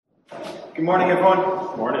Good morning, everyone.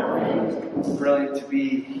 Good morning. It's brilliant to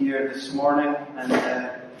be here this morning, and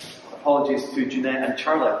apologies to Jeanette and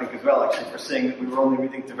Charlie, I think, as well, actually, for saying that we were only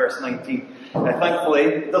reading to verse 19. Thankfully,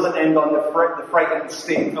 it doesn't end on the frightened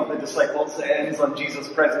state of the disciples. It ends on Jesus'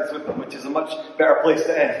 presence with them, which is a much better place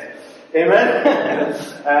to end. Amen?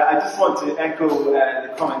 I just want to echo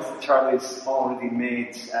the comments that Charlie's already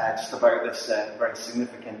made just about this very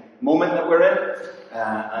significant moment that we're in,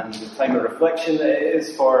 and the time of reflection that it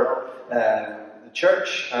is for the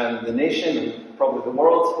church and the nation and probably the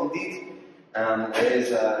world indeed. It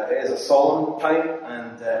is a solemn time,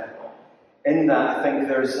 and in that I think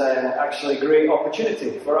there's actually great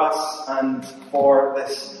opportunity for us and for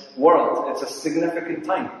this world. It's a significant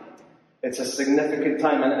time. It's a significant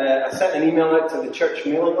time, and I sent an email out to the church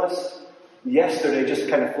mailing list yesterday, just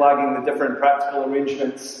kind of flagging the different practical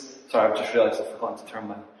arrangements. Sorry, I've just realised I forgot to turn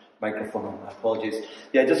my microphone on. Apologies.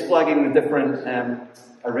 Yeah, just flagging the different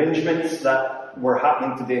arrangements that were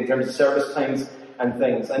happening today in terms of service times and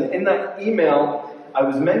things. And in that email, I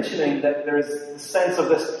was mentioning that there is a sense of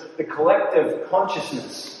the collective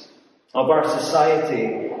consciousness of our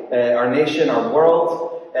society, our nation, our world,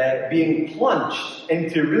 being plunged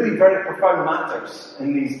into really very profound matters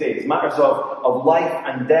in these days. Matters of life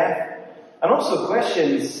and death. And also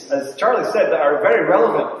questions, as Charlie said, that are very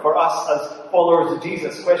relevant for us as followers of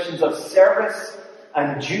Jesus. Questions of service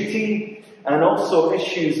and duty, and also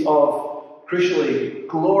issues of, crucially,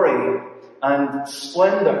 glory and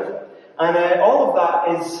splendor. And all of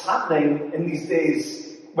that is happening in these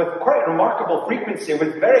days with quite remarkable frequency,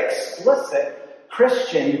 with very explicit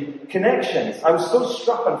Christian connections. I was so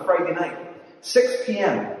struck on Friday night, 6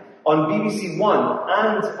 p.m. on BBC One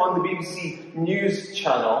and on the BBC News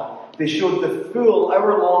channel. They showed the full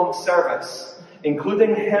hour-long service,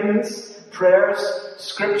 including hymns, prayers,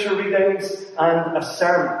 scripture readings, and a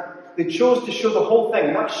sermon. They chose to show the whole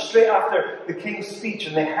thing, not straight after the King's speech,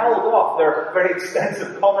 and they held off their very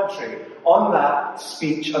extensive commentary on that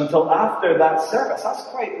speech until after that service. That's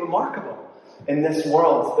quite remarkable in this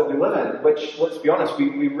world that we live in, which, let's be honest,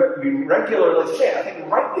 we regularly say, I think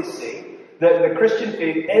rightly say, that the Christian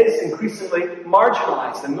faith is increasingly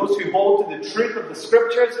marginalized, and those who hold to the truth of the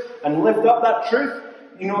Scriptures and lived up that truth,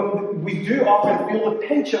 we do often feel the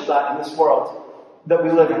pinch of that in this world that we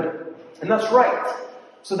live in. And that's right.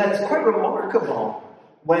 So then it's quite remarkable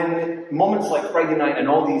when moments like Friday night and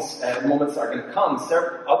all these moments that are going to come,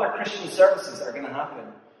 other Christian services are going to happen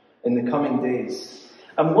in the coming days.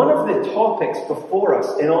 And one of the topics before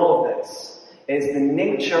us in all of this is the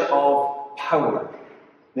nature of power.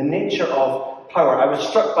 The nature of power. I was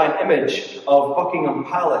struck by an image of Buckingham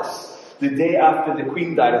Palace the day after the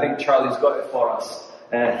Queen died. I think Charlie's got it for us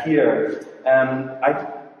here.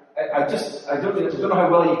 I don't know how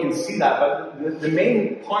well you can see that, but the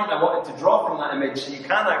main point I wanted to draw from that image, you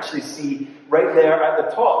can actually see right there at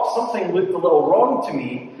the top, something looked a little wrong to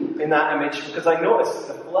me in that image, because I noticed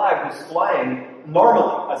that the flag was flying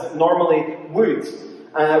normally, as it normally would,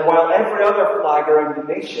 while every other flag around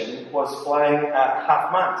the nation was flying at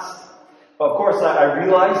half-mast. But of course I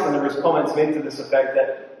realised, and there was comments made to this effect,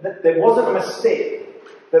 that it wasn't a mistake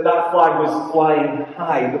that flag was flying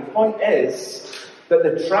high. The point is that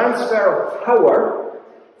the transfer of power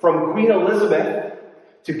from Queen Elizabeth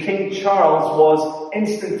to King Charles was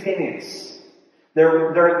instantaneous.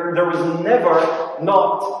 There was never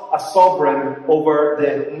not a sovereign over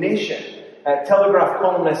the nation. Telegraph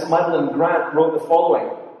columnist Madeline Grant wrote the following: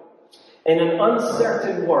 "In an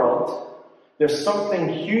uncertain world, there's something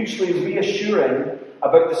hugely reassuring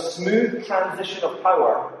about the smooth transition of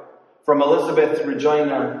power from Elizabeth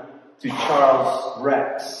Regina to Charles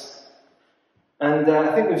Rex." And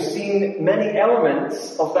I think we've seen many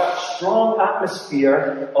elements of that strong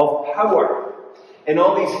atmosphere of power in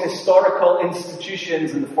all these historical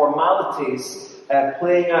institutions and the formalities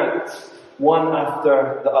playing out one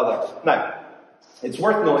after the other. Now, it's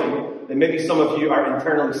worth noting that maybe some of you are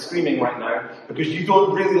internally screaming right now because you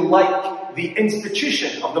don't really like the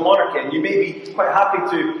institution of the monarchy, and you may be quite happy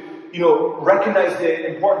to, recognize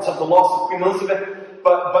the importance of the loss of Queen Elizabeth.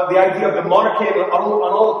 But the idea of the monarchy and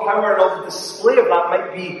all the power and all the display of that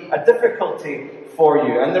might be a difficulty for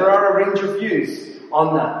you. And there are a range of views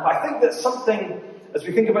on that. But I think that something, as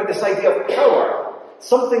we think about this idea of power,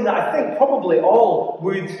 something that I think probably all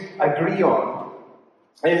would agree on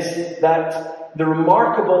is that the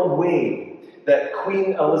remarkable way that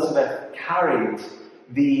Queen Elizabeth carried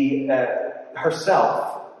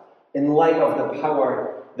herself in light of the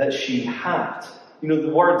power that she had.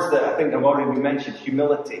 The words that I think have already been mentioned: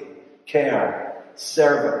 humility, care,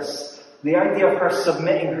 service. The idea of her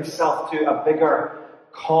submitting herself to a bigger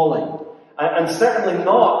calling. And certainly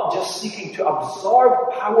not just seeking to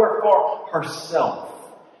absorb power for herself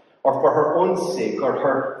or for her own sake or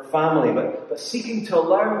her family, but seeking to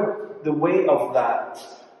allow the weight of that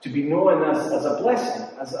to be known as a blessing,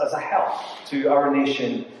 as a help to our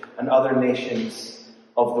nation and other nations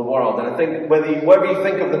of the world. And I think whatever you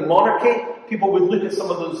think of the monarchy, people would look at some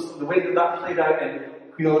of the way that played out in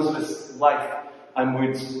Queen Elizabeth's life and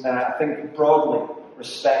would, I think, broadly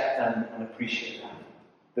respect and appreciate that.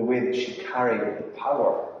 The way that she carried the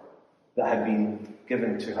power that had been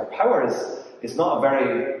given to her. Power is not a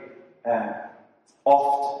very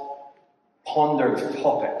oft pondered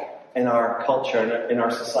topic in our culture, in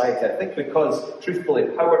our society. I think because, truthfully,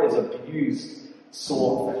 power is abused so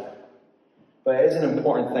often. But it is an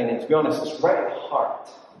important thing, and to be honest, it's right at the heart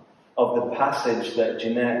of the passage that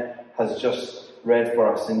Jeanette has just read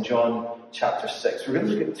for us in John chapter 6. We're going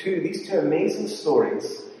to look at these two amazing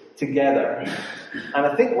stories together. And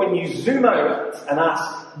I think when you zoom out and ask,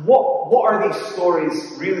 what are these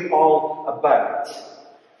stories really all about?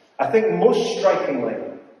 I think most strikingly,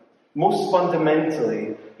 most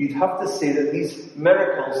fundamentally, you'd have to say that these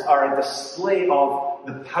miracles are a display of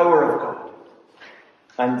the power of God.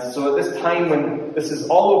 And so at this time when this is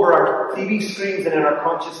all over our TV screens and in our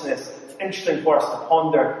consciousness, it's interesting for us to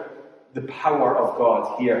ponder the power of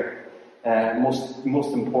God here. Most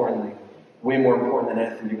importantly, way more important than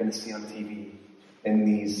anything you're going to see on TV in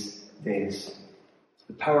these days.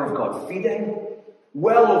 The power of God. Feeding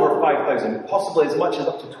well over 5,000, possibly as much as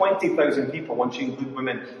up to 20,000 people once you include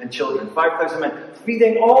women and children. 5,000 men.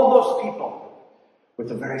 Feeding all those people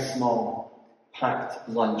with a very small packed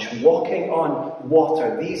lunch. Walking on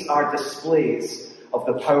water. These are displays of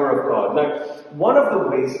the power of God. Now, one of the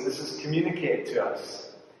ways that this is communicated to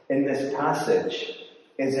us in this passage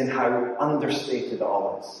is in how understated it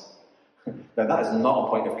all is. Now, that is not a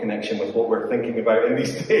point of connection with what we're thinking about in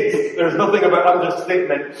these days. There's nothing about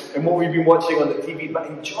understatement in what we've been watching on the TV. But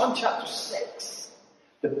in John chapter 6,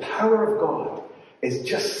 the power of God is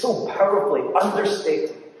just so powerfully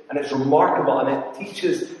understated. And it's remarkable, and it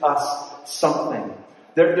teaches us something.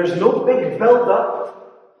 There's no big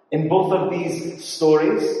build-up in both of these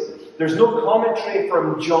stories. There's no commentary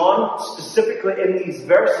from John, specifically in these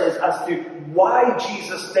verses, as to why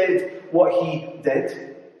Jesus did what he did.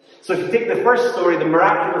 So if you take the first story, the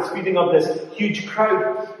miraculous feeding of this huge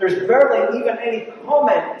crowd, there's barely even any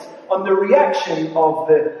comment on the reaction of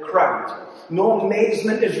the crowd. No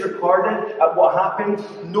amazement is recorded at what happened.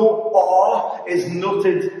 No awe is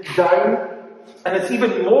noted down. And it's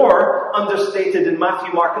even more understated in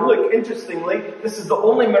Matthew, Mark, and Luke. Interestingly, this is the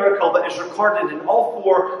only miracle that is recorded in all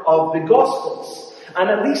four of the Gospels. And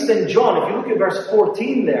at least in John, if you look at verse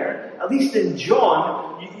 14 there, at least in John,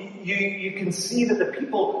 you can see that the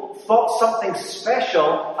people thought something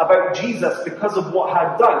special about Jesus because of what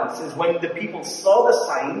had done. It says when the people saw the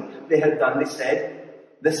sign they had done, they said,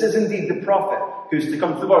 "This is indeed the prophet who's to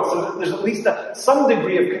come to the world." So there's at least some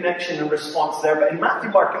degree of connection and response there. But in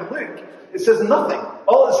Matthew, Mark, and Luke, it says nothing.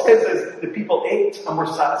 All it says is the people ate and were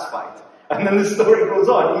satisfied. And then the story goes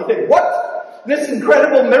on. And you think, what? This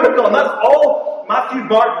incredible miracle. And that's all Matthew,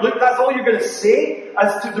 Mark, Luke, that's all you're going to say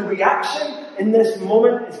as to the reaction in this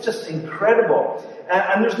moment? It's just incredible.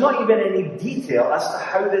 And there's not even any detail as to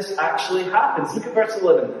how this actually happens. Look at verse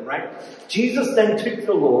 11 then, right? Jesus then took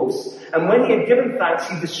the loaves, and when he had given thanks,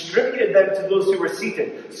 he distributed them to those who were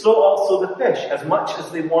seated. So also the fish, as much as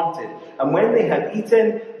they wanted. And when they had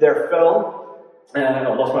eaten their fill,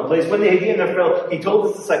 I lost my place. When they had eaten their fill, he told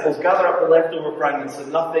his disciples, "Gather up the leftover fragments so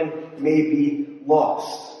nothing may be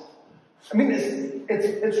lost." I mean,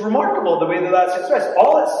 it's remarkable the way that that's expressed.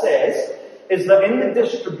 All it says is that in the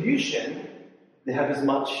distribution, they had as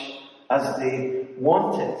much as they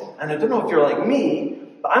wanted. And I don't know if you're like me,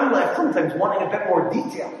 but I'm left sometimes wanting a bit more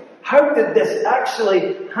detail. How did this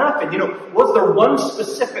actually happen? Was there one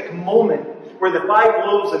specific moment where the 5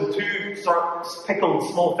 loaves and 2 sort of pickled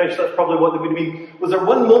small fish, that's probably what they would mean. Was there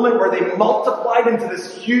one moment where they multiplied into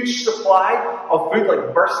this huge supply of food,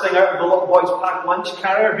 like bursting out of the little boy's packed lunch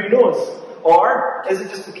carrier? Who knows? Or is it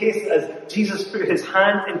just the case that as Jesus put his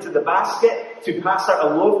hand into the basket to pass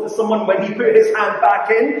out a loaf to someone, when he put his hand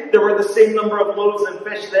back in, there were the same number of loaves and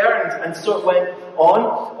fish there, and so it went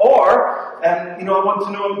on? Or, I want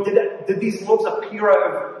to know, did these loaves appear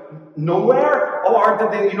out of nowhere? Or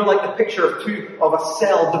did they, like the picture of a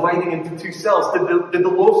cell dividing into two cells? Did the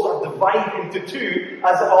loaves sort of divide into two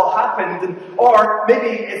as it all happened? Or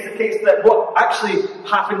maybe it's the case that what actually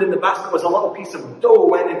happened in the basket was a little piece of dough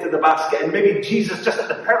went into the basket, and maybe Jesus, just at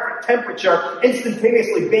the perfect temperature,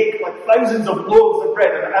 instantaneously baked like thousands of loaves of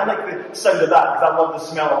bread. And I like the sound of that because I love the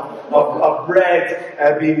smell of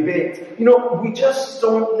bread being baked. We just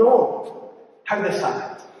don't know how this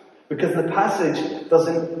happened, because the passage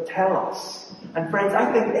doesn't tell us. And friends,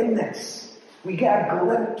 I think in this, we get a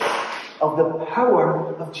glimpse of the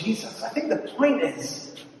power of Jesus. I think the point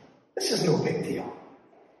is, this is no big deal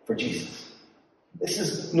for Jesus. This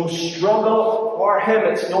is no struggle for him.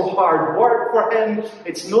 It's no hard work for him.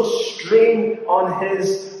 It's no strain on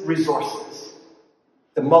his resources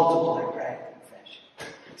to multiply bread and fish.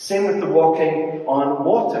 Same with the walking on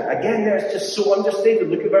water. Again, there it's just so understated.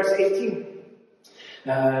 Look at verse 18.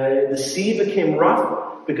 The sea became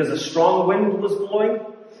rough because a strong wind was blowing.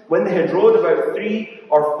 When they had rowed about 3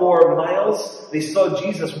 or 4 miles, they saw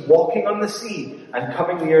Jesus walking on the sea and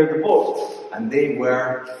coming near the boat, and they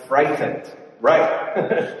were frightened. Right.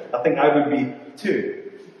 I think I would be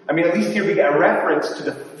too. At least here we get a reference to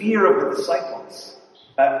the fear of the disciples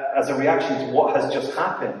as a reaction to what has just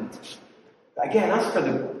happened. Again, as for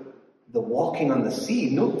the walking on the sea,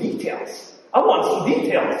 no details. I want some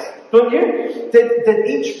details, don't you? Did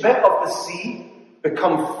each bit of the sea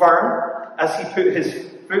become firm as he put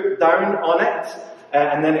his foot down on it,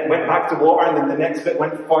 and then it went back to water, and then the next bit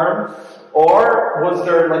went firm? Or was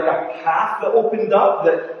there like a path that opened up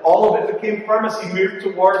that all of it became firm as he moved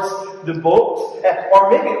towards the boat? Or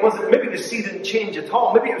maybe the sea didn't change at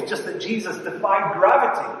all. Maybe it was just that Jesus defied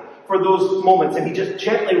gravity for those moments, and he just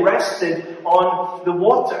gently rested on the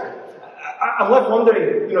water. I'm left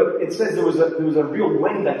wondering, it says there was a real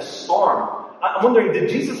wind and storm. I'm wondering, did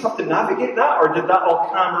Jesus have to navigate that, or did that all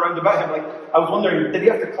calm around about him? I was wondering, did he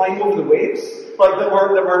have to climb over the waves,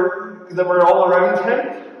 that were all around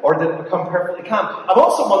him, or did it become perfectly calm? I'm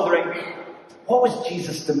also wondering, what was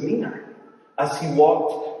Jesus' demeanor as he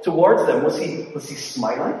walked towards them? Was he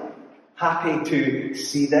smiling, happy to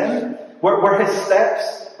see them? Were his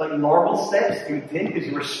steps like normal steps you would take as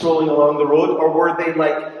you were strolling along the road, or were they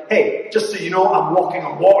like, hey, just so you know, I'm walking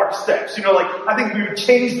on water steps? I think we would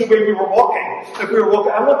change the way we were walking if we were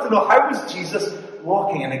walking. I want to know, how was Jesus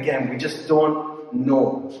walking? And again, we just don't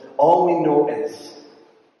know. All we know is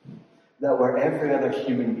that where every other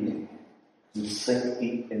human being would sink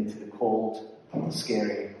deep into the cold,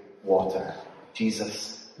 scary water,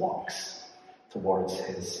 Jesus walks towards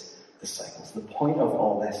his disciples. The point of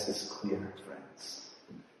all this is clear, friends.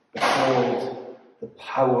 Behold the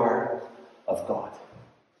power of God,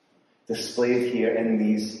 displayed here in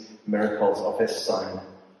these miracles of his Son,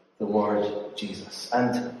 the Lord Jesus.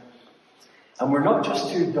 And we're not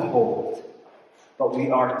just to behold, but we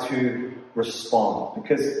are to respond.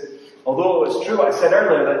 Because although it's true what I said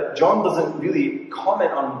earlier, that John doesn't really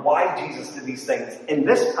comment on why Jesus did these things in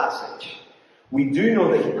this passage, we do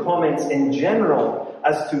know that he comments in general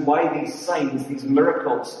as to why these signs, these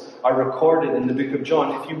miracles, are recorded in the book of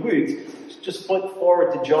John. If you would, just flip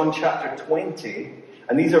forward to John chapter 20.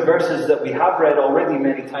 And these are verses that we have read already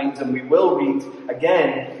many times, and we will read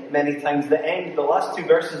again many times. The last 2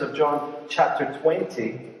 verses of John chapter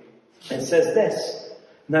 20, it says this: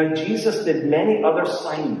 Now Jesus did many other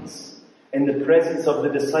signs in the presence of the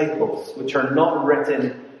disciples, which are not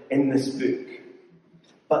written in this book.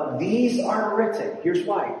 But these are written, here's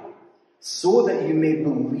why, so that you may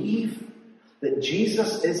believe that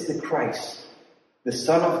Jesus is the Christ, the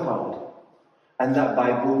Son of God, and that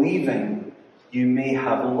by believing you may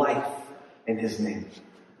have life in his name.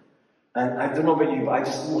 And I don't know about you, but I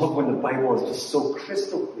just love when the Bible is just so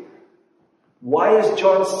crystal clear. Why is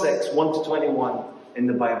John 6, 1-21 in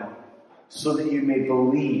the Bible? So that you may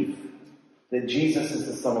believe that Jesus is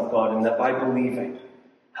the Son of God, and that by believing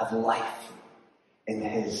have life in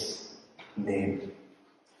his name.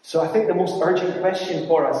 So I think the most urgent question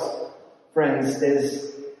for us, friends,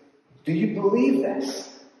 is, do you believe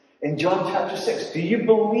this? In John chapter 6, do you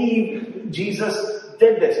believe Jesus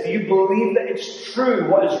did this? Do you believe that it's true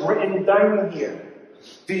what is written down here?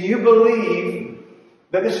 Do you believe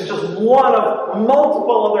that this is just one of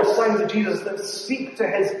multiple other signs of Jesus that speak to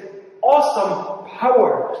his awesome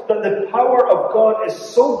power? That the power of God is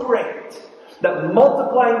so great that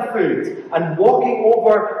multiplying food and walking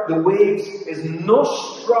over the waves is no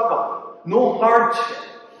struggle, no hardship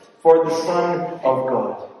for the Son of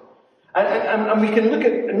God. And we can look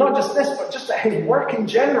at not just this, but just at his work in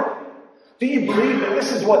general. Do you believe that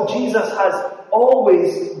this is what Jesus has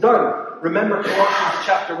always done? Remember Colossians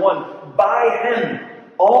chapter 1. By him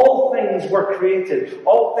All things were created.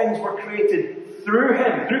 All things were created through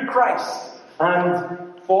Him, through Christ,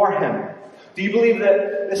 and for Him. Do you believe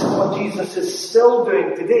that this is what Jesus is still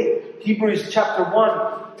doing today? Hebrews chapter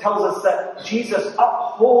 1 tells us that Jesus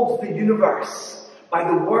upholds the universe by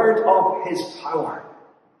the word of His power.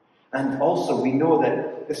 And also we know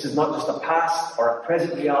that this is not just a past or a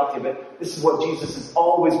present reality, but this is what Jesus is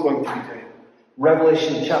always going to be doing.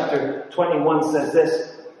 Revelation chapter 21 says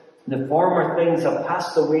this, "The former things have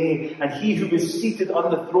passed away, and He who is seated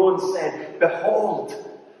on the throne said, 'Behold,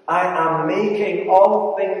 I am making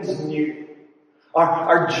all things new.'"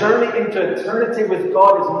 Our journey into eternity with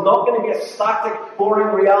God is not going to be a static,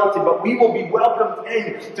 boring reality, but we will be welcomed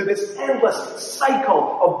into this endless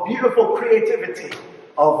cycle of beautiful creativity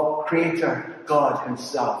of Creator God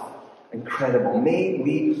Himself. Incredible. May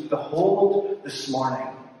we behold this morning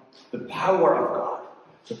the power of God,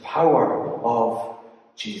 the power of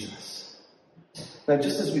Jesus. Now,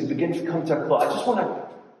 just as we begin to come to a close, I just want to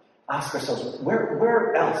ask ourselves,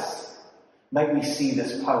 where else might we see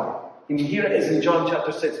this power? I mean, here it is in John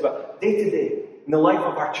chapter 6, but day to day, in the life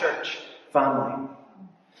of our church family.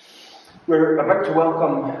 We're about to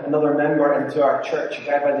welcome another member into our church, a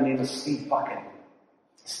guy by the name of Steve Buchan.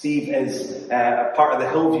 Steve is a part of the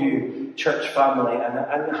Hillview church family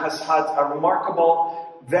and has had a remarkable,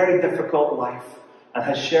 very difficult life and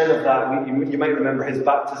has shared of that. You might remember his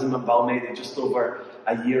baptism in Balmain just over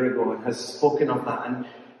a year ago and has spoken of that.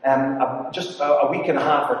 And just a week and a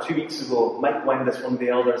half or 2 weeks ago, Mike Wendis, one of the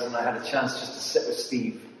elders, and I had a chance just to sit with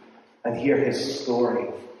Steve and hear his story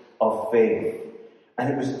of faith.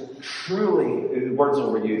 And it was truly, words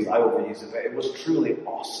overused, I overuse it, but it was truly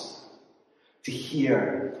awesome to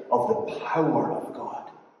hear of the power of God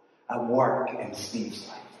at work in Steve's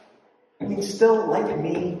life. I mean, still, like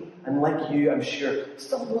me and like you, I'm sure,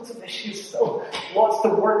 still lots of issues, still lots to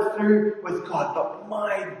work through with God, but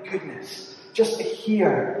my goodness, just to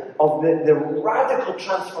hear of the radical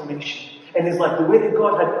transformation in his life, the way that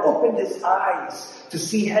God had opened his eyes to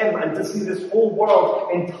see him and to see this whole world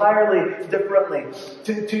entirely differently,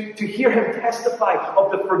 to hear him testify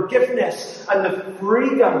of the forgiveness and the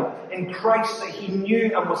freedom in Christ that he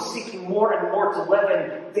knew and was seeking more and more to live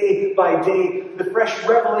in day by day, the fresh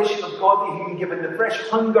revelation of God that he'd been given, the fresh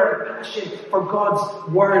hunger and passion for God's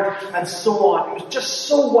word, and so on. It was just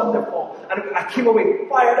so wonderful, and I came away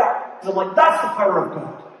fired up because I'm like, that's the power of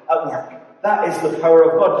God at work. That is the power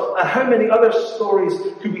of God. And how many other stories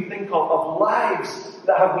could we think of lives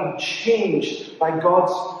that have been changed by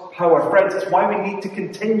God's power? Friends, it's why we need to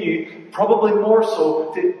continue, probably more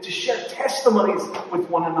so, to share testimonies with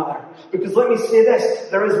one another. Because let me say this,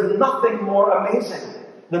 there is nothing more amazing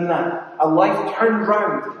than that. A life turned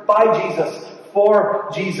round by Jesus, for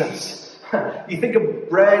Jesus. You think of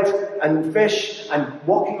bread and fish and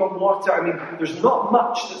walking on water. I mean, there's not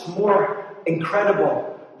much that's more incredible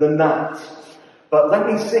than that. But let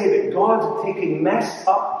me say that God taking messed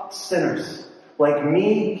up sinners like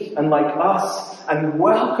me and like us and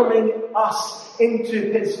welcoming us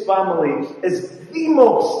into His family is the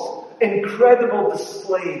most incredible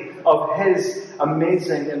display of His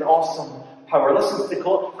amazing and awesome power. Listen to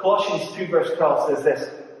Colossians 2 verse 12 says this,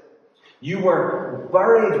 "You were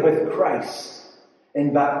buried with Christ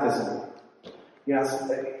in baptism."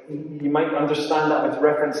 Yes, you might understand that with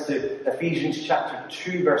reference to Ephesians chapter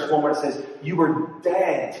 2 verse 1 where it says, "You were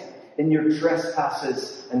dead in your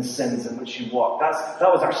trespasses and sins in which you walked."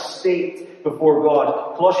 That was our state before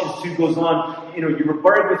God. Colossians 2 goes on, you were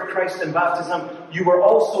buried with Christ in baptism. You were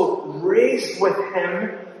also raised with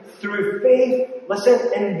Him through faith,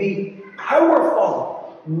 listen, in the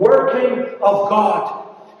powerful working of God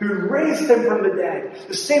who raised Him from the dead.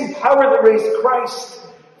 The same power that raised Christ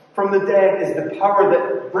from the dead is the power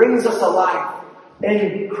that brings us alive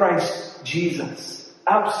in Christ Jesus.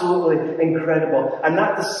 Absolutely incredible. And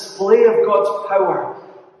that display of God's power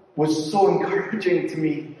was so encouraging to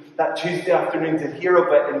me that Tuesday afternoon to hear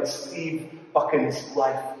of it in Steve Buchan's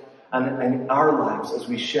life and in our lives as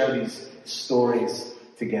we share these stories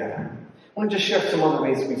together. I want to just share some other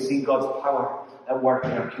ways we've seen God's power at work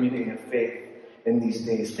in our community of faith in these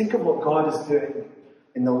days. Think of what God is doing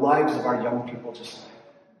in the lives of our young people just now.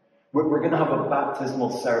 We're going to have a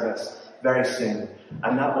baptismal service very soon,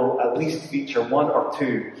 and that will at least feature one or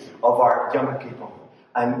two of our young people.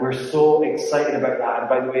 And we're so excited about that. And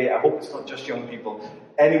by the way, I hope it's not just young people.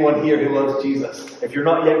 Anyone here who loves Jesus, if you're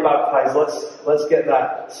not yet baptized, let's get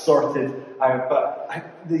that sorted out. But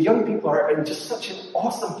the young people are in just such an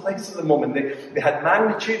awesome place at the moment. They had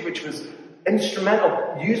Magnitude, which was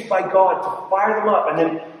instrumental, used by God to fire them up. And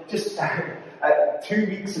then just 2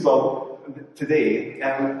 weeks ago, today,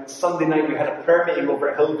 Sunday night we had a prayer meeting over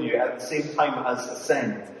at Hillview at the same time as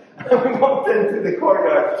Ascend. And we walked into the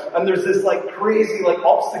courtyard and there's this crazy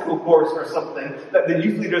obstacle course or something that the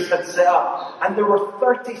youth leaders had set up. And there were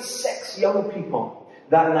 36 young people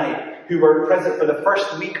that night who were present for the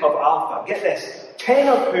first week of Alpha. Get this, 10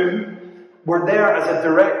 of whom were there as a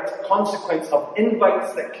direct consequence of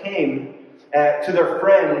invites that came to their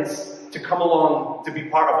friends to come along to be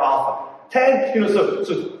part of Alpha. 10,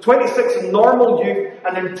 so 26 normal youth,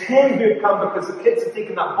 and then 10 who had come because the kids had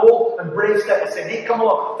taken that bold and brave step of saying, hey, come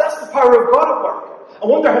along. That's the power of God at work. I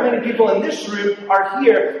wonder how many people in this room are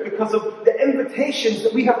here because of the invitations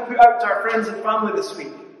that we have put out to our friends and family this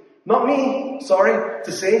week. Not me, sorry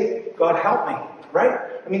to say. God help me, right?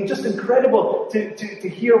 I mean, just incredible to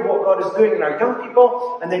hear what God is doing in our young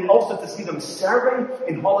people, and then also to see them serving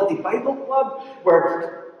in Holiday Bible Club,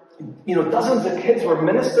 where dozens of kids were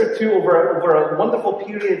ministered to over a wonderful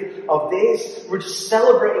period of days. We're just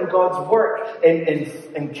celebrating God's work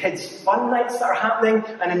in kids' fun nights that are happening,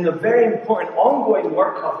 and in the very important ongoing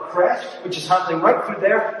work of Creche, which is happening right through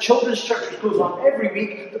there. Children's church, which goes on every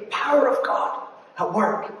week. The power of God at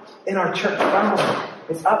work in our church family.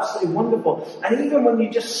 It's absolutely wonderful. And even when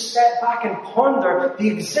you just step back and ponder the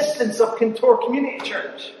existence of Kintore Community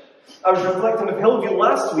Church. I was reflecting with Hillview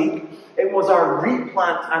last week. It was our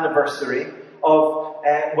replant anniversary of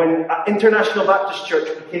when International Baptist Church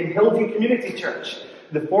became Hillview Community Church,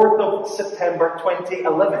 the 4th of September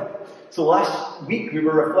 2011. So last week we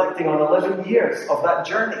were reflecting on 11 years of that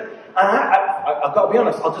journey. And I've got to be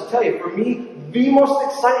honest, I'll just tell you, for me, the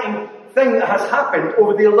most exciting thing that has happened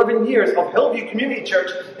over the 11 years of Hillview Community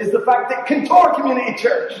Church is the fact that Kintore Community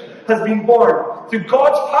Church has been born through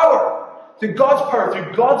God's power, through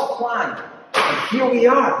God's plan. And here we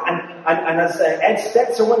are. And as Ed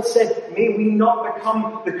Stetzer once said, may we not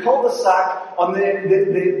become the cul-de-sac on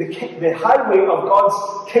the highway of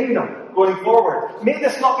God's kingdom going forward. May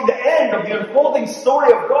this not be the end of the unfolding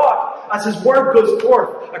story of God as His word goes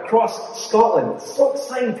forth across Scotland. It's so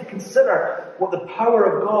exciting to consider what the power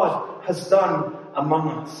of God has done among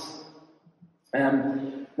us.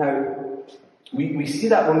 Now, we see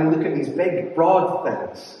that when we look at these big, broad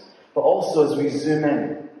things, but also as we zoom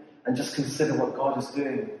in and just consider what God is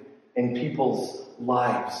doing in people's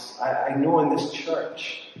lives. I know in this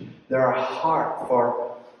church there are a heart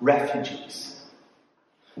for refugees.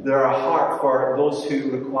 There are a heart for those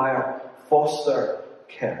who require foster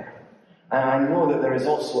care. And I know that there is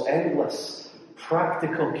also endless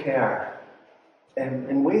practical care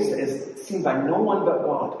in ways that is seen by no one but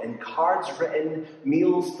God, in cards written,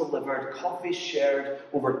 meals delivered, coffees shared,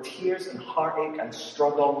 over tears and heartache and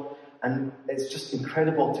struggle. And it's just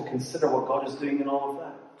incredible to consider what God is doing in all of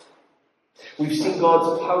that. We've seen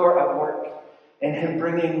God's power at work in Him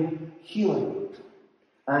bringing healing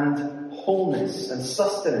and wholeness and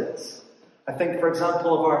sustenance. I think, for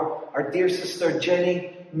example, of our dear sister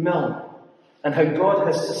Jenny Milne, and how God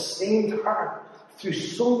has sustained her through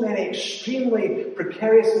so many extremely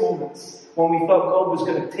precarious moments when we thought God was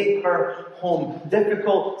going to take her home,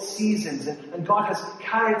 difficult seasons, and God has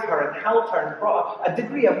carried her and held her and brought a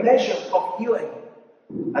degree, a measure of healing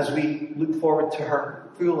as we look forward to her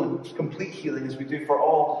full and complete healing as we do for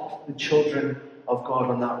all the children of God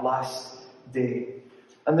on that last day.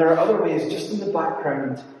 And there are other ways just in the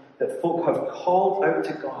background that folk have called out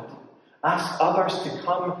to God, asked others to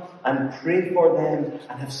come and pray for them,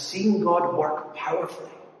 and have seen God work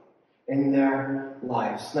powerfully in their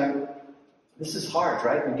lives. Now, this is hard,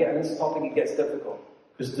 right? We get on this topic, it gets difficult.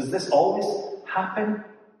 Because does this always happen?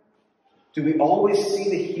 Do we always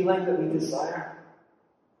see the healing that we desire?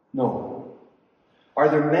 No. Are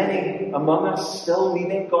there many among us still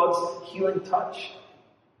needing God's healing touch?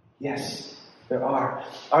 Yes, there are.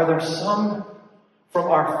 Are there some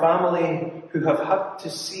from our family who have had to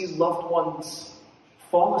see loved ones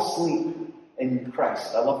fall asleep in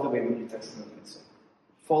Christ? I love the way the New Testament puts it.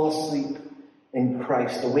 Fall asleep in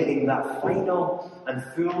Christ, awaiting that final and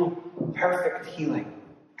full, perfect healing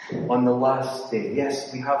on the last day.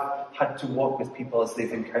 Yes, we have had to walk with people as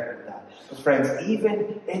they've encountered that. But friends,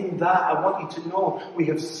 even in that, I want you to know we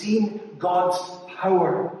have seen God's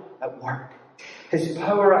power at work. His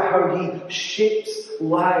power at how He shapes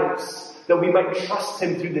lives, that we might trust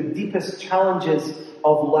Him through the deepest challenges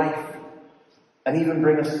of life, and even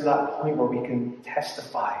bring us to that point where we can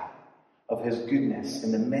testify of His goodness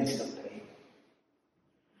in the midst of pain.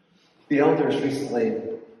 The elders recently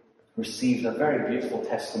received a very beautiful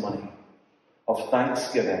testimony of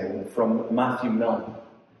thanksgiving from Matthew Milne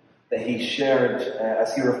that he shared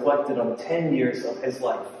as he reflected on 10 years of his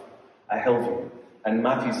life at Hillview. And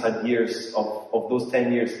Matthew's had years of those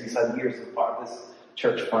 10 years. He's had years as part of this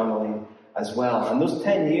church family as well. And those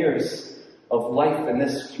 10 years of life in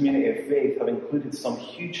this community of faith have included some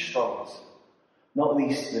huge struggles, not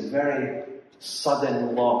least the very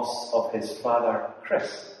sudden loss of his father,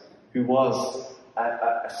 Chris, who was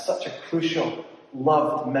such a crucial,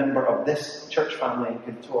 loved member of this church family in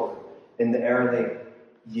Kintore in the early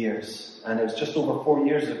years. And it was just over 4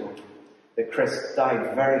 years ago that Chris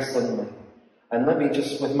died very suddenly. And let me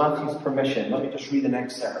just, with Matthew's permission, let me just read an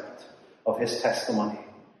excerpt of his testimony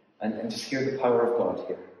and just hear the power of God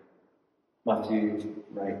here. Matthew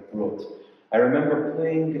wrote, "I remember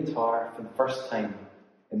playing guitar for the first time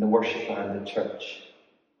in the worship band at church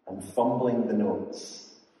and fumbling the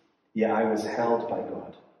notes, yet I was held by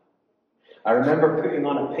God. I remember putting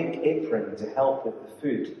on a pink apron to help with the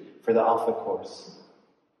food for the Alpha course.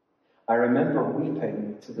 I remember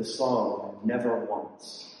weeping to the song Never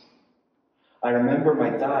Once. I remember my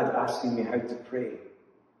dad asking me how to pray.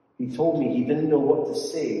 He told me he didn't know what to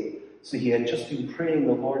say, so he had just been praying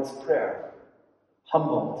the Lord's Prayer.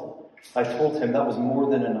 Humbled, I told him that was more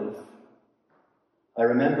than enough. I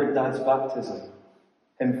remembered Dad's baptism,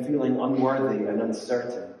 him feeling unworthy and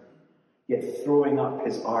uncertain, yet throwing up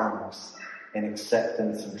his arms in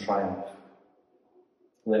acceptance and triumph."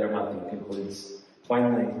 Later Matthew concludes,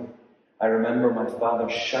 "Finally, I remember my father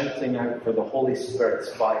shouting out for the Holy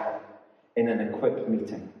Spirit's fire in an equipped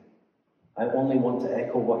meeting. I only want to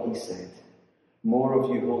echo what he said. More of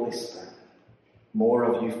you, Holy Spirit. More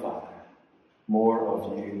of you, Father. More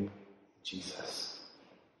of you, Jesus."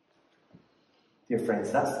 Dear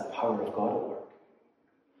friends, that's the power of God at work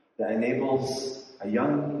that enables a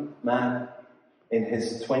young man in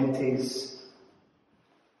his 20s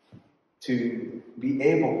to be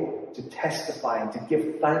able to testify and to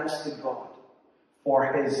give thanks to God for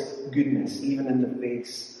his goodness, even in the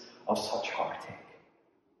face of such heartache.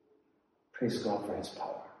 Praise God for his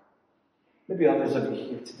power. Maybe others of you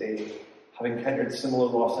here today have encountered similar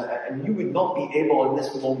loss, and you would not be able in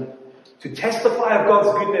this moment to testify of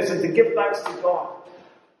God's goodness and to give thanks to God.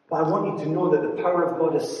 But I want you to know that the power of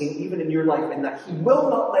God is seen even in your life, and that he will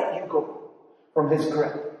not let you go from his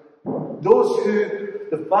grip. Those who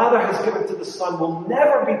the Father has given to the Son will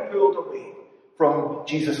never be pulled away from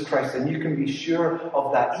Jesus Christ, and you can be sure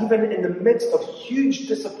of that. Even in the midst of huge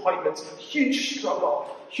disappointments, huge struggle,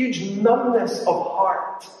 huge numbness of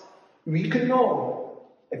heart, we can know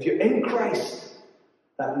if you're in Christ,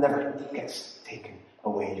 that never gets taken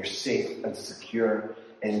away. You're safe and secure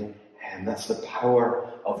in him. That's the power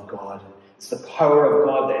of God. It's the power of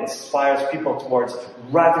God that inspires people towards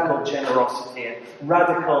radical generosity and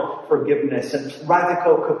radical forgiveness and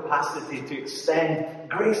radical capacity to extend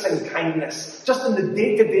grace and kindness just in the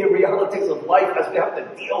day-to-day realities of life as we have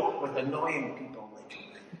to deal with annoying people like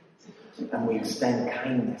you. And we extend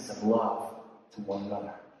kindness and love to one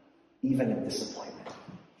another, even in disappointment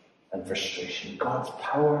and frustration. God's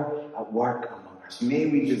power at work among us. May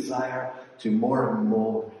we desire to more and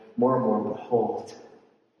more behold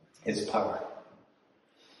his power.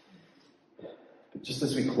 But just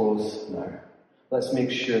as we close now, let's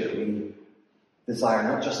make sure that we desire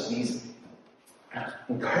not just these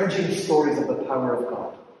encouraging stories of the power of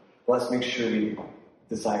God, but let's make sure we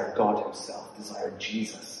desire God himself, desire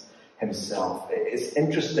Jesus himself. It's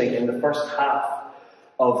interesting, in the first half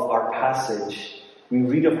of our passage, we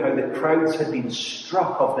read of how the crowds had been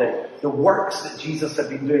struck of the works that Jesus had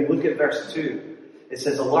been doing. Look at verse 2. It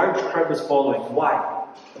says a large crowd was following. Why?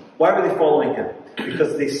 Why were they following him?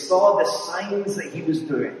 Because they saw the signs that he was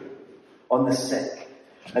doing on the sick.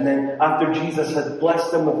 And then after Jesus had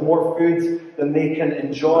blessed them with more food than they can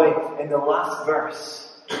enjoy, in the last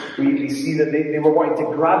verse, we see that they were wanting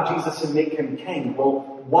to grab Jesus and make him king.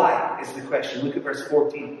 Well, why is the question? Look at verse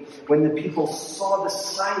 14. When the people saw the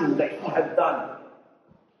sign that he had done,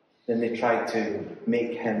 then they tried to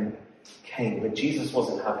make him king. But Jesus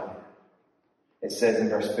wasn't having it. It says in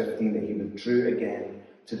verse 15 that he withdrew again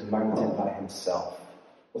to the mountain by himself.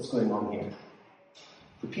 What's going on here?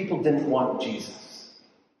 The people didn't want Jesus.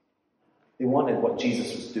 They wanted what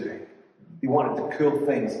Jesus was doing. They wanted the cool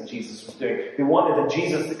things that Jesus was doing. They wanted a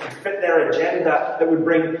Jesus that could fit their agenda, that would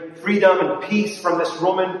bring freedom and peace from this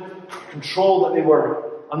Roman control that they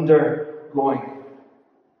were undergoing.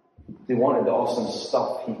 They wanted the awesome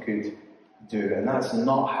stuff he could do. And that's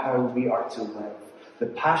not how we are to live. The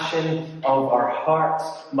passion of our hearts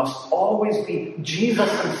must always be Jesus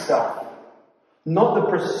himself, not the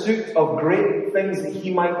pursuit of great things that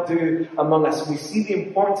he might do among us. We see the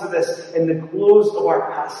importance of this in the close of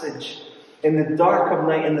our passage. In the dark of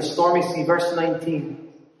night, in the stormy sea, verse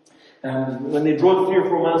 19. When they rowed 3 or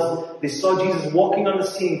 4 miles, they saw Jesus walking on the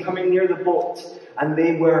sea and coming near the boat, and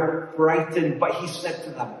they were frightened. But he said to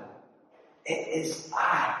them, "It is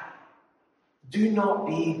I. Do not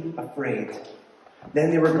be afraid. Then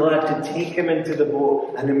they were glad to take him into the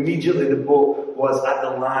boat, and immediately the boat was at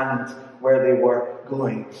the land where they were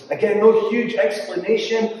going. Again, no huge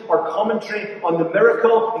explanation or commentary on the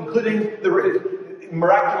miracle, including the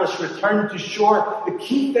miraculous return to shore. The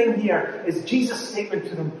key thing here is Jesus' statement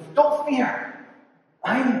to them, don't fear.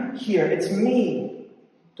 I'm here. It's me.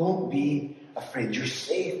 Don't be afraid. You're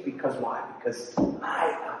safe because why? Because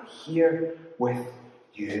I am here with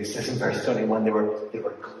you. It says in verse 21, they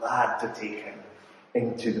were glad to take him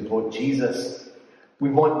into the boat. Jesus, we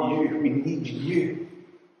want you. We need you.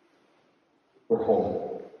 We're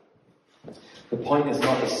home. The point is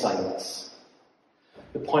not the signs.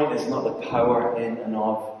 The point is not the power in and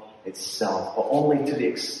of itself, but only to the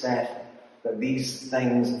extent that these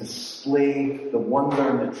things display the wonder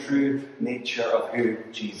and the true nature of who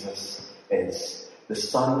Jesus is, the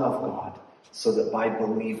Son of God, so that by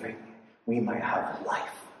believing we might have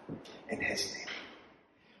life in his name.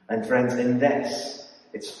 And friends, in this,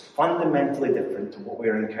 it's fundamentally different to what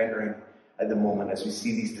we're encountering at the moment as we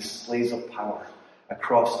see these displays of power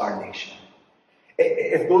across our nation.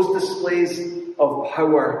 If those displays of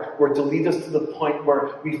power were to lead us to the point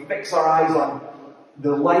where we fix our eyes on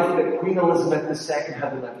the life that Queen Elizabeth II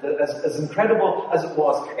had lived, as incredible as it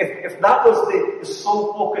was, if that was the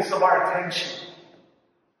sole focus of our attention,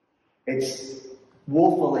 it's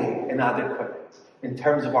woefully inadequate in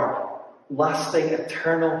terms of our lasting,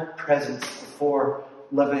 eternal presence before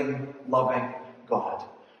living, loving God.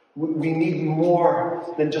 We need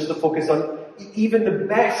more than just to focus on even the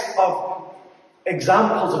best of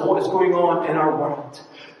examples of what is going on in our world.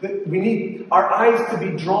 We need our eyes to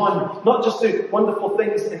be drawn not just to wonderful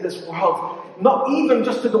things in this world, not even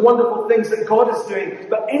just to the wonderful things that God is doing,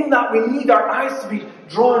 but in that we need our eyes to be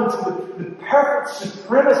drawn to the perfect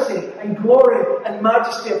supremacy and glory and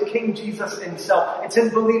majesty of King Jesus himself. It's in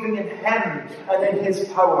believing in him and in his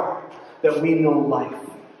power that we know life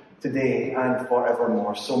today and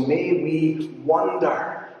forevermore. So may we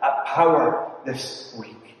wonder at power this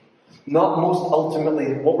week. Not most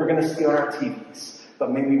ultimately what we're going to see on our TVs,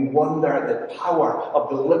 but may we wonder at the power of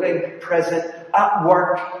the living, present, at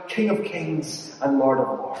work, King of Kings and Lord of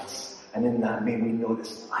Lords. And in that, may we know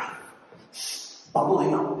this life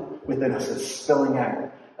bubbling up within us and spilling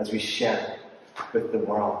out as we share with the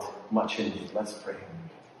world. Much indeed. Let's pray.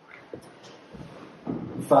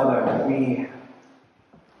 Father, we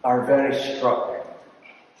are very struck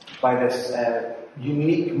by this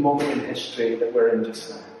unique moment in history that we're in just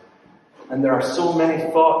now. And there are so many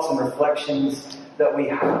thoughts and reflections that we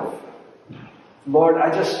have. Lord,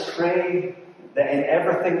 I just pray that in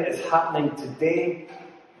everything that is happening today,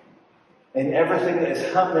 in everything that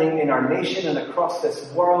is happening in our nation and across this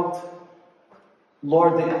world,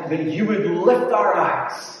 Lord, that you would lift our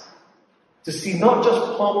eyes to see not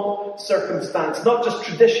just pomp, circumstance, not just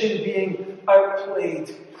tradition being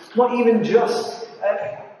outplayed, not even just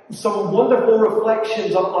some wonderful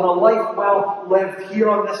reflections on a life well lived here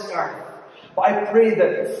on this earth. But I pray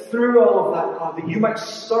that through all of that, God, that you might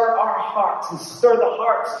stir our hearts and stir the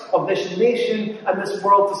hearts of this nation and this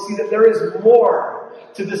world to see that there is more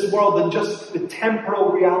to this world than just the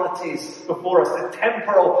temporal realities before us, the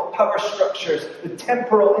temporal power structures, the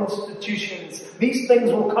temporal institutions. These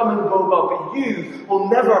things will come and go, God, but you will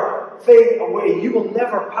never fade away. You will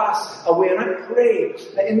never pass away. And I pray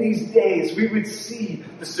that in these days we would see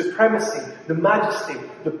the supremacy, the majesty,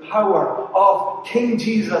 the power of King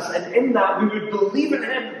Jesus. And in that we would believe in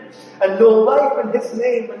him and know life in his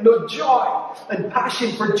name and know joy and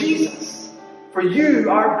passion for Jesus, for you,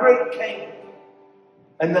 our great King.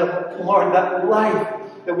 And that, Lord, that life,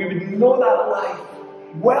 that we would know that life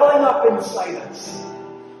welling up inside us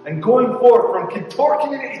and going forth from Kintore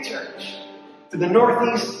Community Church to the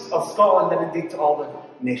northeast of Scotland and indeed to all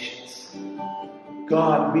the nations.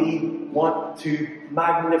 God, we want to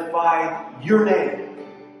magnify your name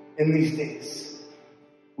in these days.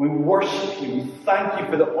 We worship you. We thank you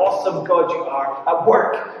for the awesome God you are at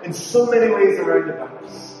work in so many ways around about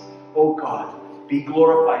us. Oh God, be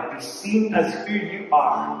glorified, be seen as who you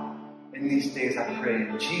are in these days, I pray.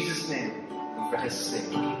 In Jesus' name and for his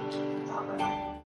sake.